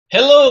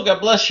Hello,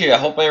 God bless you. I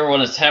hope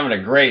everyone is having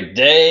a great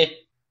day.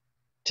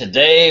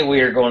 Today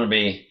we are going to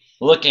be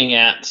looking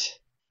at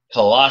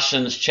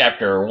Colossians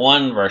chapter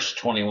 1, verse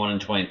 21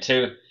 and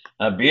 22.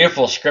 A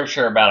beautiful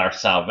scripture about our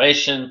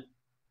salvation.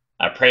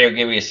 I pray it'll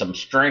give you some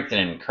strength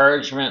and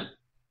encouragement.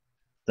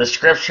 The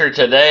scripture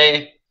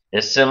today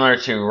is similar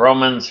to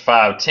Romans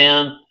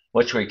 5:10,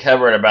 which we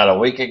covered about a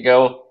week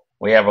ago.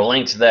 We have a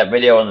link to that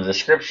video in the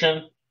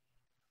description.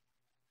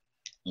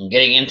 And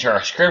getting into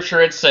our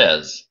scripture, it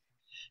says,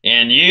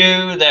 "And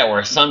you that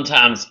were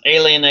sometimes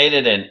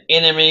alienated and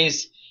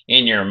enemies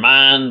in your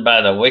mind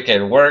by the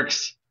wicked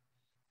works,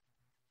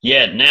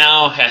 yet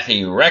now hath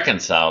he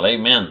reconciled."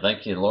 Amen.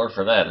 Thank you, Lord,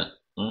 for that.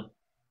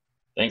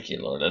 Thank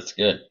you, Lord. That's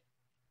good.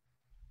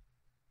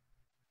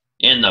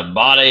 "In the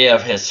body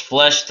of his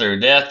flesh through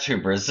death, to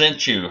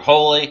present you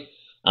holy,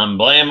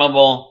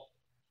 unblameable,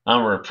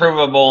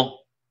 unreprovable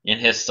in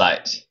his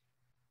sight."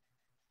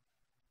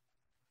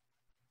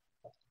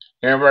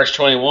 Here in verse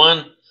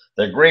 21,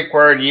 the Greek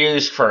word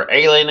used for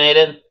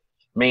alienated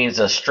means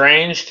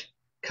estranged,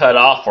 cut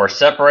off, or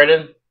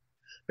separated.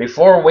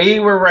 Before we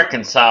were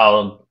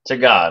reconciled to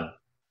God,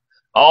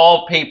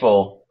 all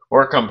people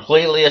were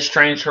completely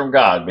estranged from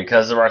God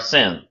because of our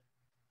sin.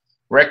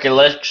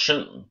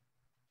 Reconciliation,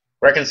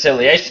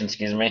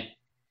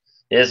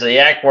 is the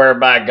act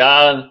whereby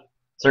God,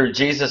 through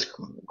Jesus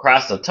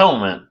Christ's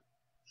atonement,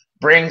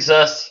 brings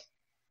us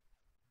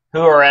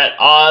who are at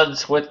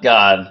odds with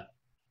God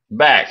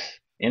back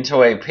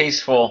into a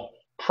peaceful,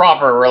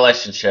 proper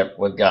relationship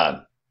with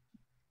God.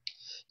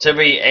 To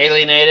be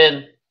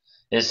alienated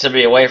is to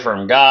be away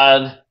from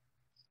God.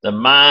 The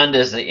mind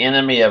is the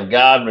enemy of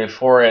God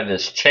before it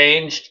is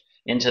changed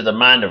into the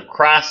mind of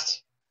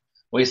Christ.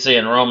 We see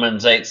in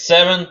Romans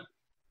 8:7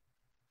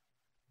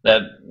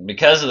 that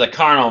because of the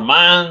carnal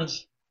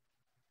mind,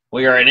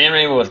 we are an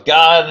enemy with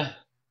God.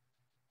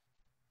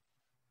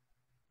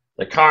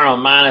 The carnal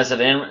mind is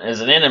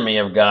an enemy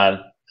of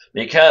God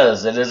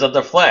because it is of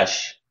the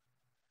flesh.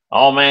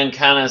 All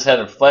mankind has had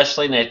a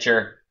fleshly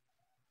nature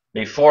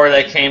before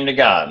they came to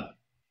God.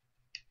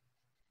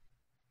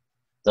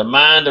 The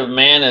mind of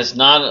man is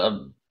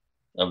not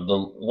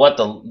what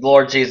the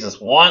Lord Jesus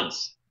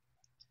wants.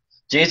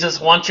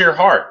 Jesus wants your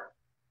heart.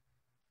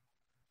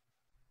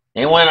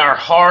 And when our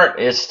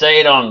heart is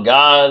stayed on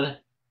God,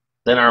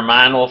 then our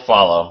mind will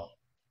follow.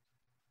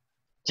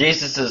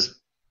 Jesus'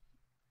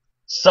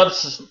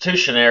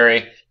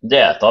 substitutionary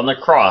death on the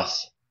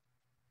cross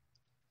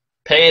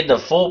paid the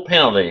full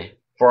penalty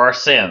for our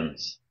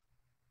sins,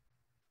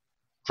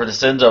 for the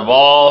sins of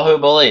all who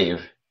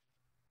believe.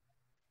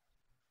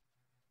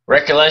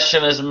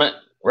 Reconciliation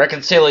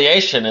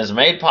is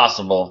made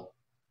possible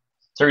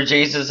through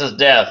Jesus'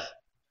 death,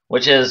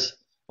 which is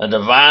a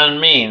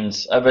divine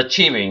means of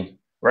achieving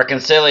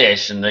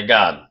reconciliation to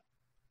God.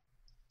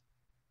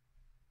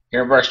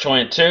 Here in verse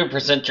 22,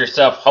 present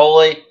yourself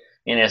holy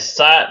in his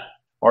sight,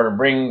 or to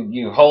bring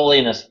you holy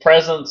in his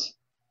presence.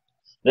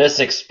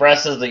 This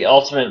expresses the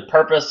ultimate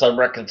purpose of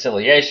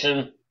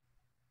reconciliation.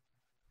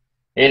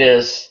 It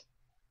is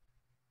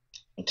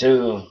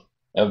to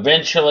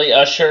eventually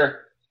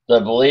usher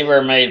the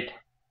believer made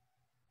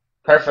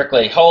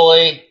perfectly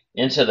holy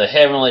into the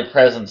heavenly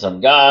presence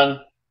of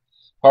God.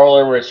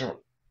 Holy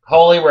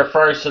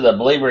refers to the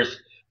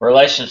believer's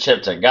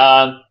relationship to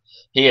God.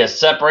 He is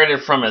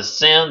separated from his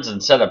sins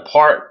and set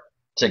apart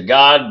to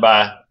God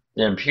by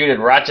the imputed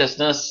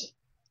righteousness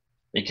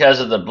because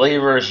of the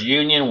believer's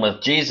union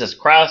with Jesus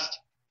Christ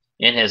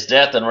in his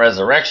death and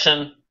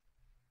resurrection.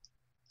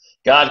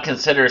 God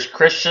considers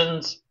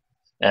Christians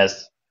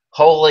as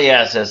holy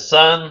as his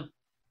Son.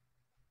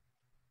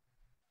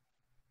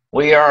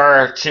 We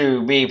are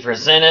to be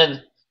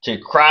presented to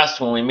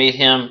Christ when we meet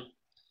him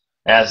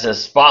as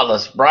his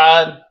spotless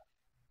bride.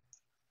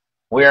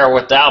 We are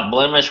without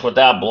blemish,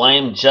 without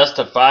blame,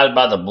 justified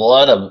by the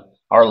blood of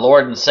our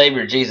Lord and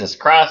Savior Jesus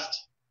Christ.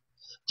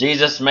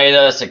 Jesus made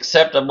us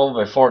acceptable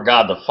before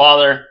God the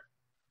Father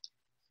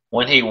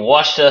when he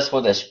washed us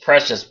with his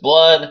precious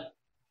blood.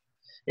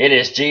 It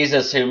is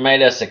Jesus who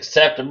made us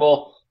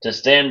acceptable to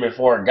stand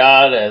before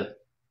God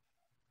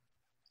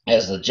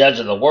as the judge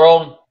of the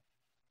world.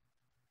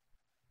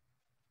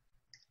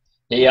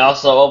 He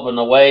also opened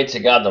the way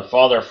to God the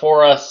Father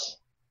for us.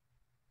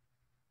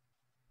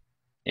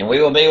 And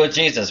we will be with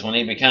Jesus when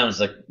he becomes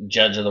the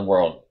judge of the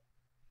world.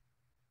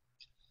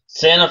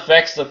 Sin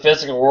affects the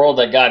physical world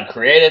that God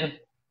created,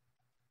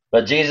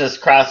 but Jesus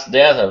Christ's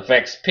death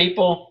affects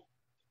people.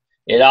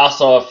 It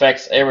also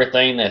affects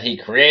everything that he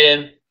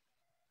created.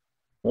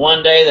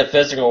 One day the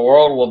physical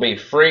world will be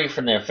free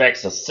from the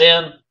effects of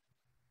sin,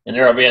 and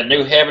there will be a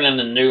new heaven and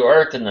a new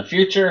earth in the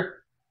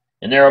future,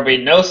 and there will be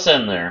no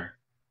sin there.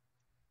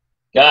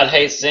 God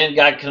hates sin.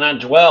 God cannot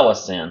dwell with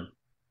sin.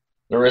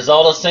 The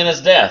result of sin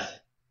is death.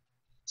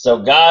 So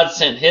God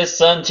sent his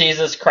Son,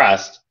 Jesus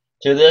Christ,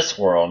 to this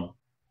world.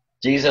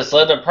 Jesus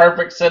lived a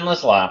perfect,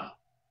 sinless life.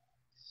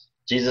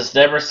 Jesus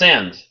never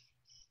sinned.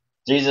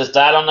 Jesus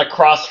died on the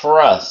cross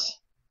for us.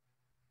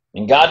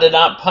 And God did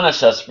not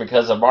punish us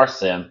because of our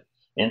sin.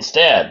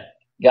 Instead,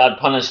 God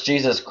punished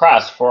Jesus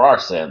Christ for our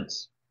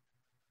sins.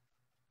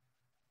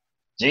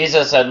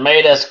 Jesus had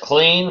made us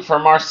clean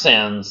from our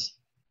sins.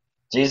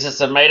 Jesus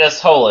had made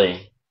us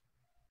holy.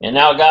 And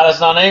now God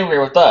is not angry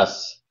with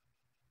us.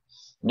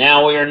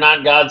 Now we are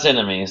not God's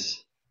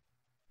enemies.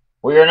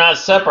 We are not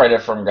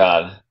separated from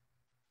God.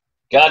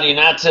 God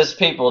unites his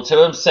people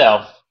to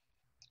himself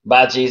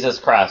by Jesus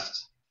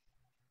Christ.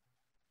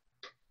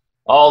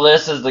 All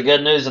this is the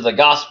good news of the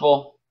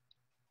gospel.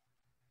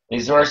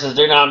 These verses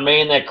do not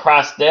mean that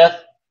Christ's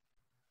death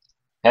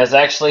has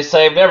actually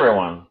saved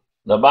everyone.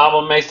 The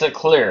Bible makes it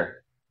clear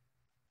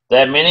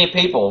that many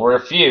people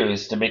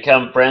refuse to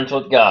become friends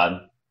with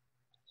God,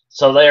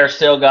 so they are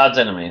still God's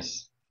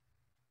enemies.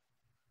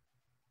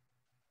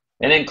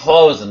 And in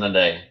closing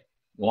today,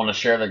 we want to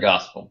share the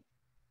gospel.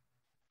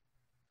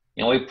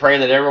 And we pray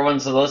that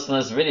everyone's listening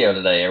to this video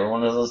today,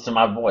 everyone who's listening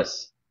to my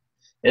voice,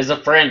 is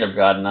a friend of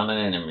God, not an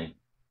enemy.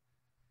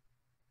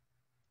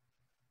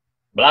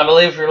 But I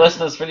believe if you're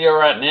listening to this video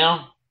right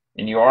now,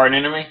 and you are an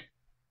enemy,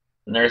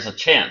 then there's a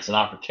chance, an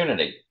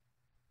opportunity,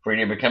 for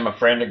you to become a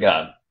friend of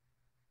God.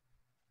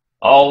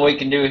 All we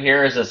can do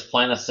here is just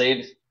plant a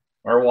seed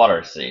or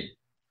water a seed.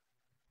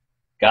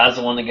 God's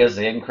the one that gives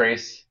the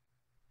increase.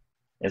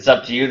 It's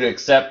up to you to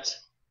accept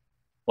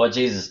what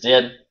Jesus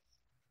did.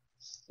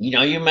 You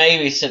know, you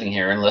may be sitting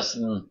here and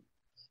listening,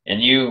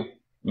 and you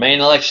may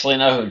intellectually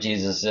know who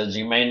Jesus is.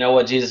 You may know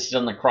what Jesus did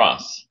on the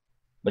cross,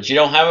 but you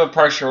don't have a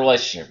personal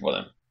relationship with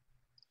him.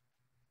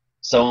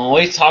 So when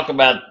we talk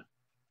about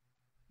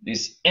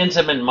these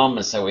intimate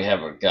moments that we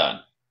have with God,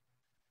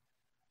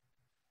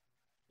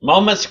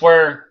 moments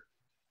where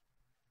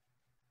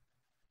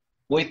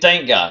we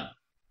thank God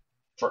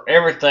for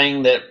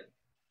everything, that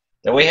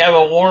we have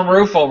a warm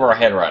roof over our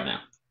head right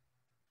now,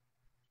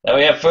 that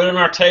we have food on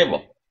our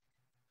table,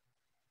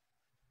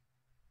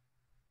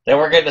 that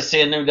we're getting to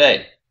see a new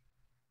day.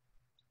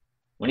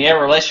 When you have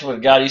a relationship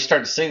with God, you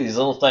start to see these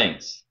little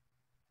things,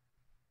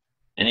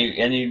 and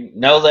you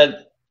know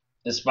that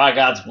it's by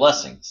God's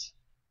blessings.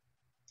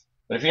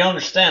 But if you don't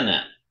understand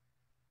that,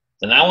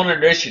 then I want to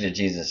introduce you to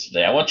Jesus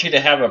today. I want you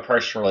to have a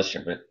personal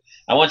relationship with him.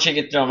 I want you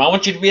to get to know him. I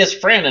want you to be his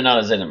friend and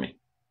not his enemy.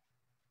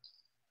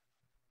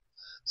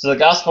 So the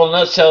gospel in a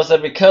nutshell is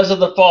that because of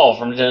the fall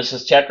from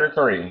Genesis chapter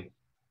 3,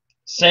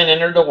 sin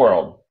entered the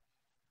world,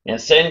 and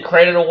sin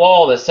created a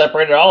wall that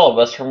separated all of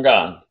us from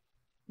God.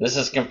 This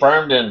is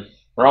confirmed in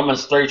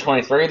Romans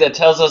 3:23 that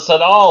tells us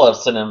that all have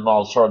sinned and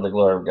fallen short of the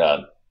glory of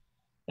God.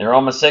 And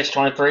Romans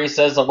 6:23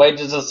 says the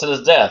wages of sin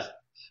is death,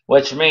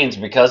 which means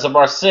because of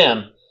our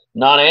sin,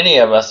 not any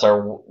of us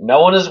no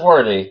one is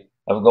worthy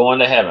of going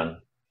to heaven.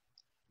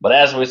 But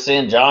as we see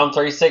in John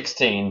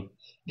 3:16,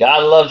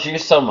 God loves you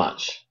so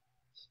much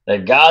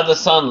that God the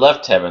Son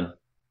left heaven,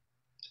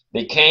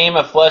 became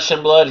a flesh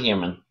and blood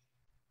human.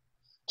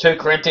 2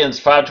 Corinthians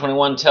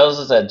 5:21 tells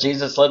us that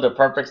Jesus lived a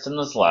perfect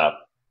sinless life.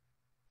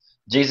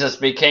 Jesus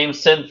became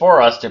sin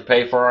for us to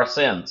pay for our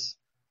sins.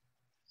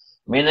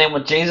 Meaning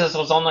when Jesus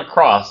was on the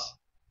cross,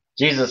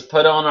 Jesus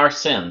put on our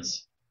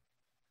sins.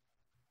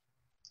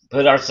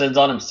 Put our sins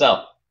on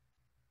himself,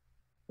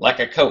 like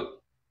a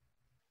coat.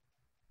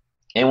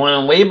 And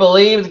when we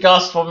believe the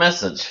gospel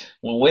message,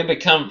 when we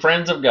become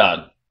friends of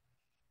God,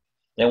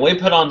 then we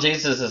put on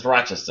Jesus'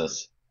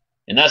 righteousness.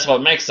 And that's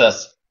what makes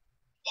us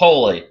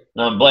holy,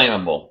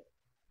 unblameable,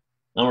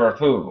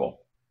 unreprovable.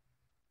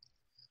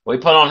 We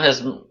put on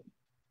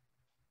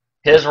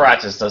his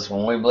righteousness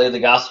when we believe the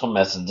gospel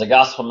message. The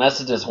gospel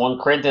message is 1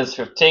 Corinthians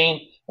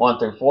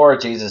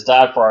 15:1-4. Jesus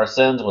died for our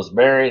sins, was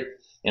buried,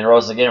 and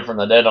rose again from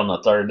the dead on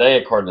the third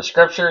day, according to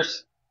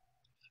scriptures.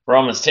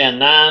 Romans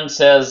 10:9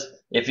 says,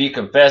 if you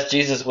confess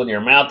Jesus with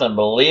your mouth and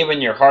believe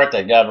in your heart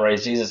that God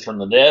raised Jesus from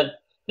the dead,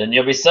 then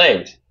you'll be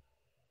saved.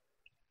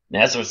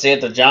 And as we see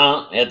at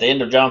the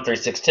end of John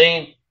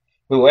 3:16,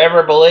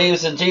 whoever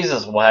believes in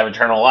Jesus will have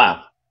eternal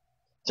life.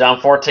 John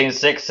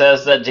 14:6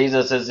 says that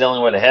Jesus is the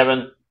only way to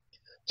heaven.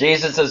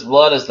 Jesus'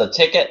 blood is the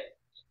ticket.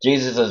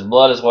 Jesus'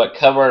 blood is what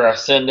covered our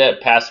sin debt,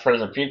 past,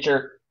 present,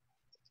 future.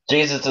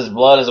 Jesus'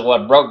 blood is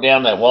what broke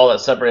down that wall that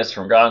separates us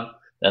from God,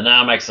 that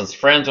now makes us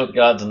friends with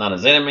God and not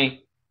his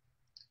enemy.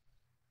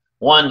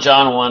 1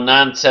 John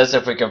 1:9 says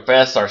if we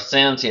confess our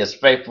sins, he is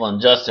faithful and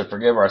just to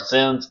forgive our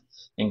sins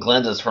and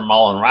cleanse us from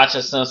all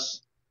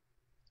unrighteousness.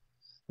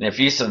 And if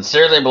you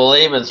sincerely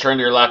believe and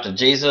surrender your life to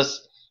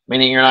Jesus,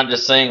 meaning you're not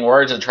just saying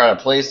words to try to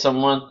please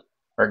someone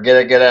or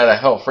get out of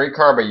hell free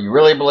card, but you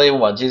really believe in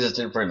what Jesus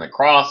did for you on the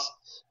cross,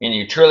 and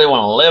you truly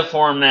want to live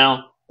for him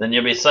now, then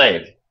you'll be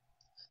saved.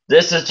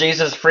 This is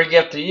Jesus' free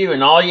gift to you,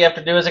 and all you have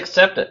to do is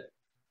accept it.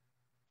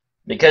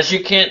 Because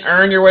you can't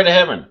earn your way to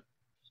heaven.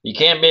 You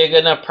can't be a good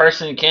enough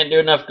person. You can't do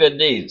enough good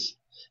deeds.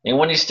 And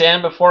when you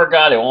stand before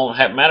God, it won't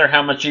matter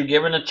how much you've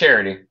given to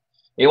charity.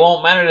 It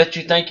won't matter that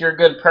you think you're a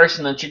good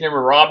person, that you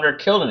never robbed or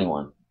killed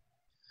anyone.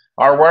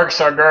 Our works,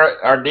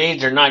 our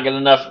deeds are not good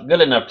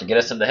enough to get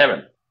us into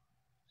heaven.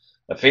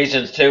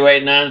 Ephesians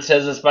 2:8-9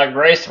 says it's by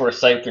grace we're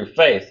saved through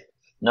faith,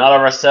 not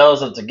of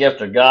ourselves. It's a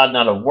gift of God,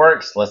 not of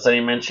works, lest any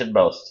man should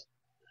boast.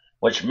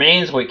 Which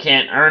means we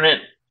can't earn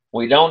it.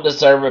 We don't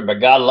deserve it,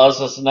 but God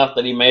loves us enough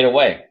that he made a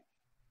way.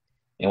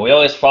 And we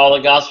always follow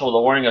the gospel,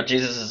 the warning of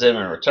Jesus'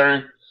 imminent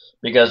return.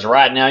 Because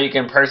right now you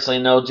can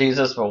personally know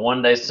Jesus, but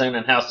one day soon,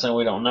 and how soon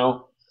we don't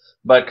know.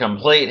 But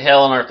complete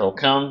hell on earth will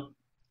come.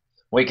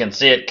 We can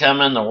see it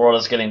coming. The world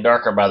is getting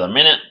darker by the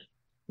minute.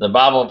 The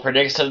Bible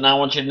predicts it, and I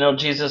want you to know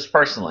Jesus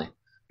personally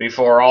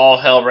before all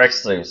hell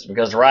breaks loose.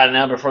 Because right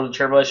now, before the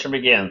tribulation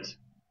begins,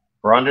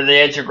 we're under the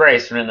age of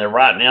grace, and the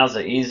right now is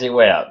the easy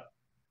way out.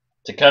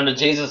 To come to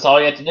Jesus, all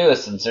you have to do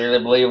is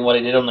sincerely believe in what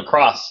he did on the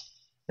cross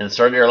and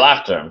surrender your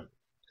life to him.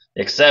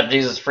 Accept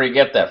Jesus' free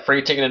gift, that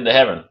free ticket into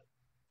heaven.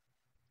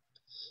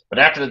 But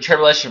after the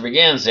tribulation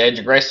begins, the age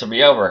of grace will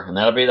be over, and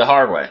that'll be the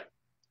hard way.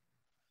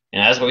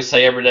 And as we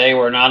say every day,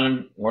 we're not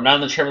in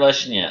the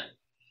tribulation yet.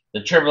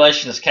 The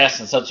tribulation is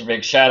casting such a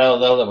big shadow,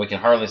 though, that we can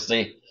hardly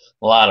see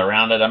a lot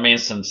around it. I mean,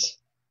 since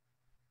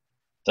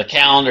the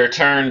calendar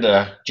turned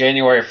to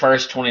January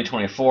 1st,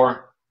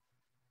 2024,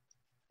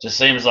 just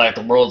seems like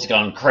the world's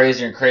gone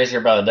crazier and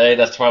crazier by the day.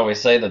 That's why we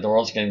say that the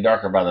world's getting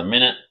darker by the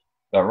minute.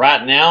 But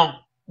right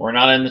now, we're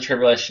not in the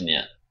tribulation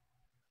yet.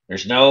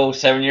 There's no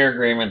 7-year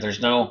agreement.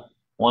 There's no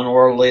one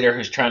world leader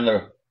who's trying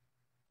to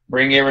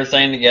bring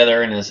everything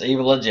together in his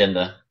evil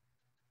agenda.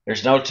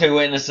 There's no 2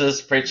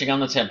 witnesses preaching on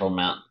the Temple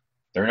Mount.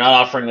 They're not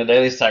offering the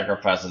daily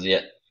sacrifices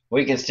yet.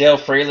 We can still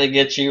freely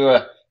get you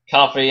a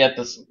coffee at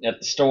the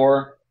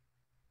store,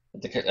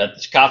 at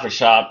the coffee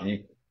shop.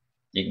 You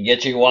can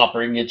get you a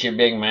Whopper, you can get you a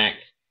Big Mac.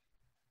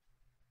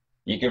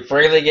 You can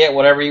freely get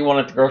whatever you want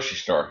at the grocery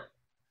store.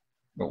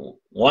 But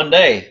one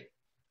day,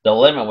 they'll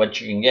limit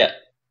what you can get.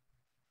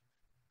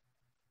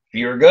 If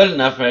you were good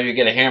enough, maybe you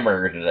get a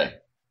hamburger today.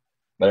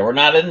 But we're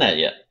not in that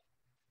yet.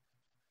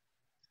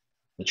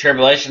 The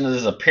tribulation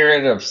is a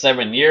period of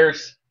 7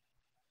 years,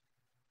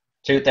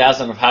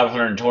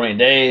 2,520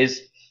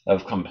 days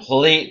of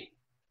complete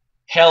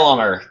hell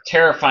on earth,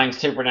 terrifying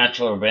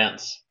supernatural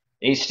events.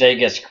 Each day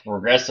gets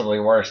progressively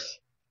worse.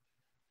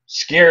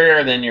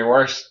 Scarier than your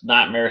worst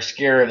nightmare,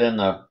 scarier than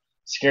the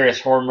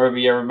scariest horror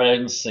movie you ever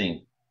been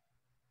seen.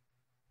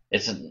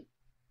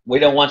 We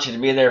don't want you to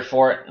be there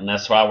for it, and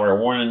that's why we're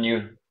warning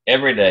you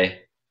every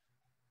day.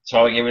 That's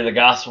why we give you the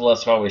gospel.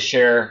 That's why we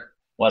share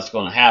what's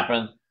going to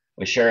happen.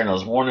 We share in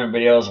those warning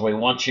videos. We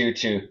want you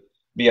to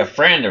be a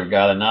friend of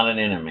God and not an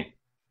enemy.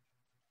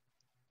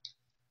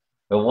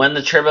 But when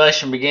the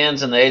tribulation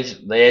begins and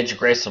the age of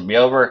grace will be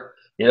over,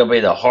 it'll be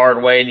the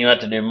hard way, and you have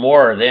to do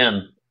more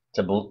than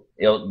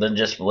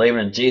just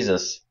believing in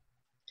Jesus.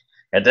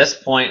 At this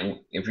point,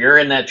 if you're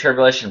in that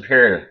tribulation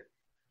period,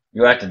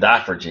 you have to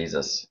die for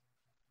Jesus.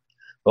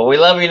 But we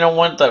love you and don't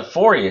want that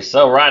for you.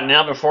 So right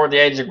now, before the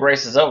age of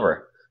grace is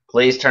over,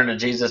 please turn to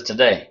Jesus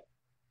today.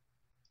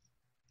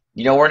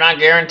 You know, we're not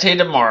guaranteed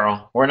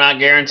tomorrow. We're not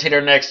guaranteed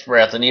our next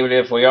breath. And even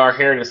if we are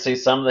here to see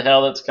some of the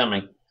hell that's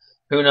coming,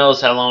 who knows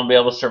how long we'll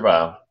be able to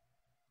survive.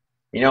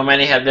 You know,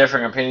 many have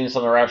different opinions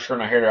on the rapture. We're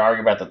not here to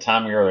argue about the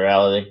timing or the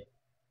reality.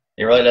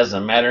 It really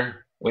doesn't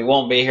matter. We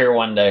won't be here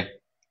one day,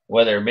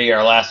 whether it be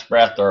our last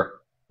breath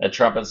or a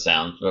trumpet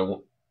sound.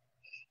 But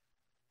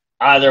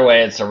either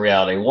way, it's a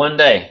reality. One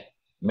day,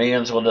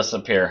 millions will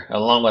disappear,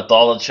 along with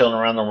all the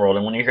children around the world.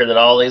 And when you hear that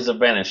all these have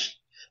vanished,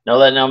 know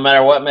that no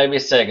matter what may be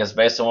said, because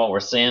based on what we're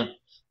seeing,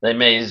 they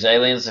may use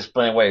aliens to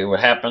explain what would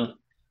happen.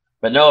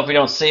 But know if you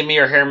don't see me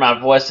or hear my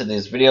voice, that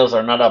these videos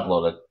are not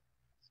uploaded.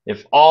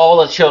 If all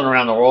the children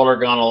around the world are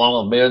gone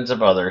along with millions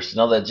of others,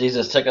 know that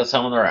Jesus took us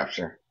home in the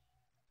rapture.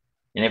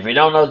 And if you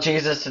don't know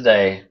Jesus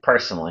today,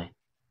 personally,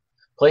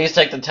 please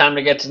take the time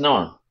to get to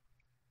know him.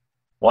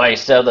 While you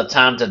still have the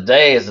time,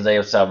 today is the day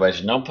of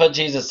salvation. Don't put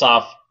Jesus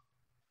off.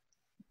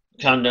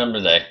 Come to him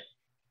today.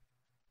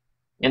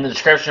 In the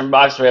description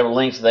box, we have a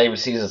link to the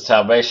ABCs of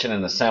salvation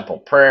and a sample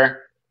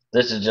prayer.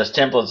 This is just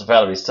templates of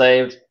how to be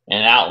saved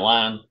and an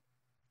outline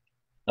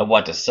of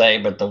what to say,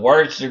 but the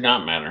words do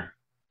not matter.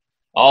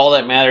 All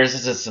that matters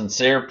is a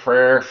sincere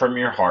prayer from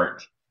your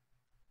heart.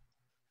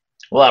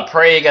 Well, I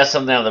pray you got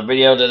something out of the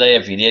video today.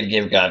 If you did,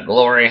 give God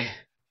glory.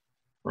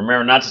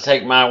 Remember not to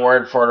take my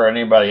word for it or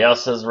anybody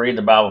else's. Read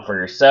the Bible for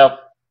yourself.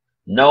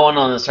 No one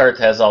on this earth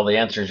has all the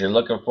answers you're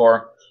looking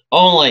for.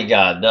 Only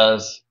God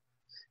does.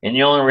 And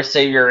you only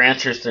receive your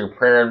answers through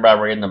prayer and by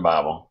reading the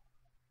Bible.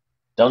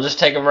 Don't just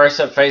take a verse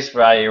at face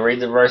value. Read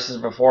the verses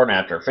before and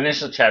after. Finish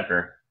the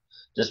chapter.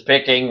 Just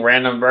picking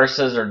random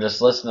verses or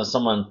just listen to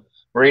someone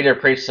read or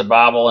preach the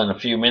Bible in a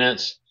few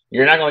minutes,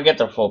 you're not going to get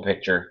the full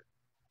picture.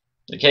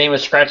 You can't even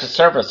scratch the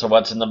surface of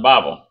what's in the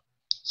Bible.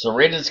 So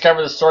read and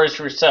discover the stories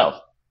for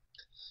yourself.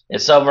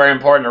 It's so very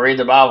important to read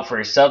the Bible for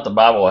yourself. The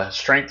Bible will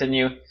strengthen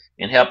you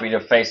and help you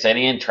to face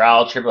any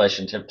trial,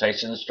 tribulation,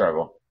 temptation, and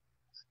struggle.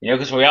 You know,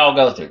 because we all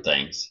go through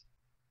things.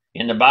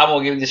 And the Bible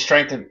will give you the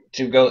strength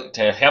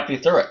to help you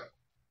through it.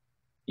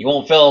 You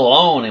won't feel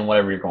alone in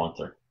whatever you're going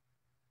through.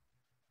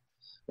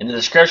 In the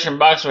description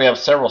box, we have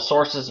several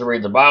sources to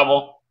read the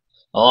Bible,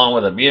 along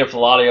with a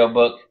beautiful audio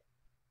book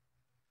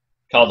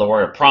called The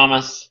Word of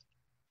Promise,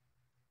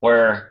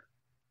 where,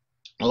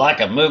 like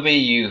a movie,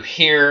 you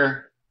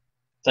hear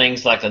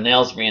things like the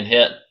nails being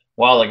hit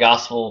while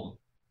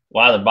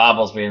the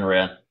Bible's being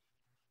read.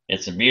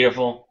 It's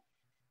beautiful.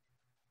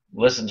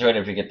 Listen to it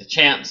if you get the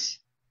chance.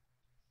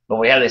 But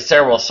we have these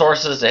several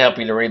sources to help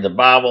you to read the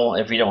Bible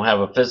if you don't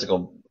have a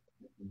physical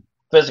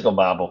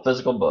Bible,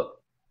 physical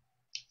book.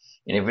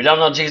 And if you don't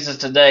know Jesus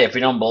today, if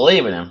you don't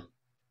believe in him,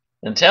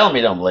 then tell him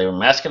you don't believe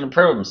him. Ask him to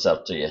prove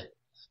himself to you.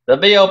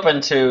 But be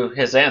open to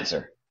his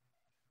answer.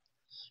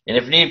 And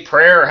if you need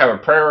prayer, if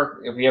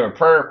you have a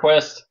prayer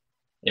request,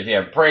 if you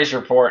have a praise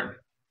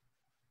report,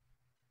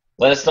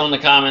 let us know in the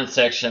comment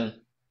section.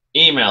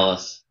 Email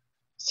us.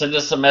 Send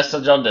us a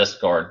message on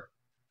Discord.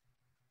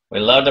 We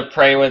love to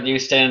pray with you,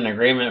 stand in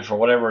agreement for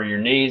whatever your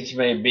needs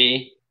may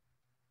be.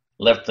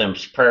 Lift them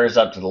prayers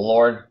up to the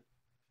Lord.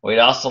 We'd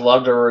also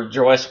love to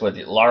rejoice with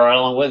you, right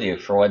along with you,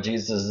 for what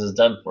Jesus has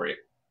done for you.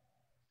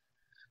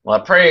 Well,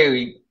 I pray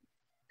you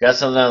got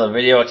something out of the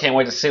video. I can't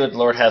wait to see what the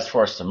Lord has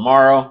for us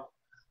tomorrow.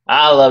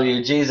 I love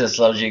you. Jesus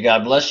loves you.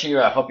 God bless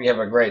you. I hope you have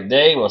a great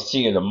day. We'll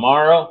see you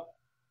tomorrow.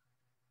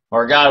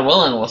 Or God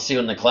willing, we'll see you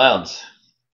in the clouds.